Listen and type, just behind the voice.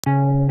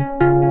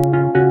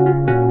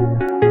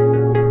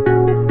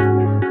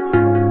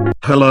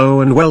Hello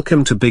and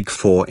welcome to Big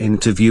Four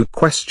Interview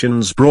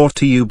Questions, brought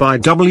to you by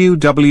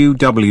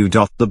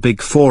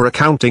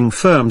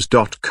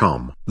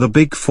www.thebig4accountingfirms.com. The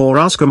Big Four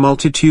ask a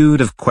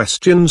multitude of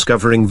questions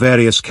covering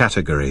various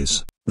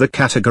categories. The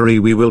category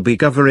we will be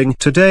covering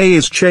today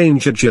is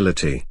change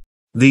agility.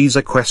 These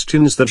are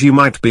questions that you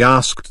might be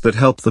asked that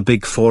help the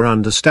Big Four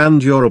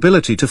understand your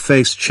ability to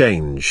face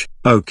change.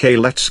 Okay,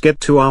 let's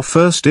get to our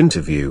first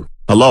interview.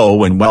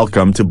 Hello and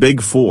welcome to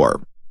Big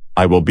Four.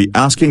 I will be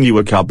asking you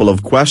a couple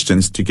of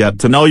questions to get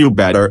to know you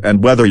better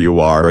and whether you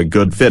are a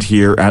good fit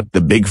here at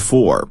the Big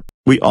Four.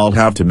 We all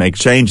have to make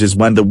changes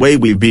when the way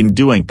we've been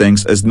doing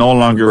things is no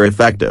longer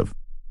effective.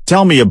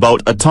 Tell me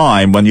about a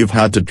time when you've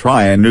had to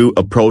try a new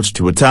approach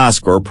to a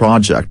task or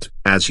project.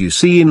 As you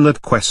see in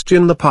that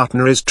question, the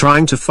partner is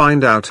trying to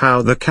find out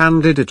how the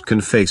candidate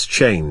can face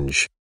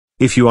change.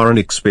 If you are an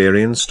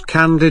experienced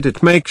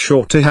candidate, make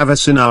sure to have a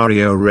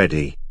scenario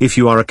ready. If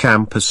you are a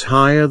campus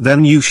hire,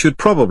 then you should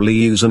probably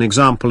use an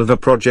example of a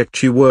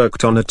project you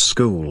worked on at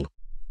school.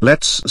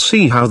 Let's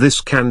see how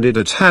this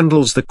candidate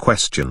handles the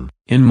question.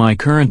 In my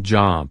current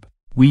job,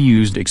 we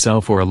used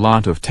Excel for a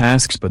lot of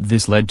tasks, but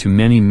this led to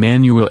many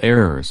manual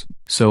errors,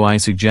 so I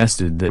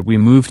suggested that we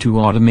move to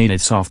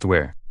automated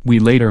software. We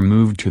later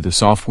moved to the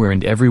software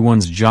and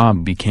everyone's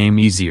job became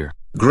easier.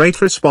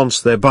 Great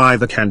response there by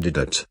the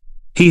candidate.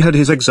 He had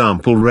his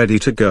example ready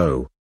to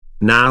go.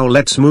 Now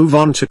let's move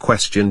on to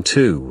question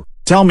 2.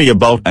 Tell me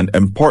about an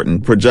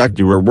important project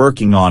you were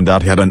working on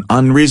that had an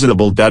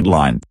unreasonable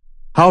deadline.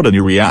 How did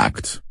you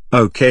react?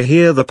 Okay,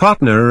 here the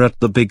partner at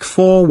the Big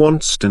Four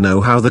wants to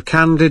know how the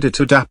candidate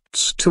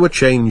adapts to a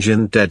change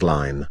in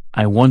deadline.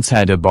 I once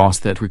had a boss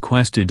that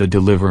requested a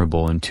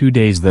deliverable in 2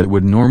 days that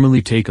would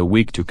normally take a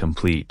week to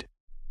complete.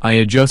 I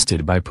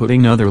adjusted by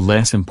putting other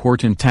less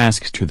important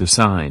tasks to the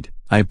side.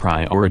 I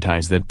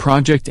prioritized that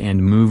project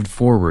and moved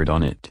forward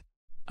on it.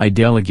 I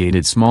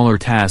delegated smaller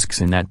tasks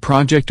in that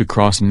project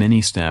across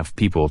many staff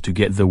people to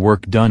get the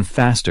work done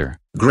faster.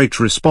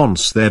 Great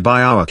response there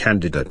by our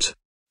candidate.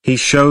 He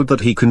showed that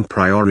he can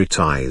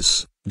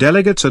prioritize,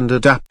 delegate and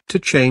adapt to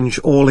change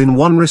all in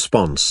one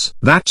response.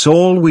 That's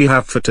all we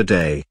have for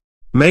today.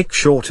 Make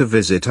sure to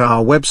visit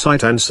our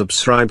website and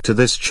subscribe to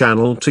this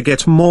channel to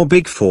get more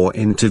Big Four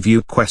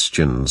interview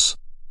questions.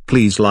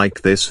 Please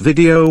like this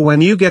video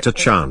when you get a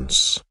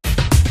chance.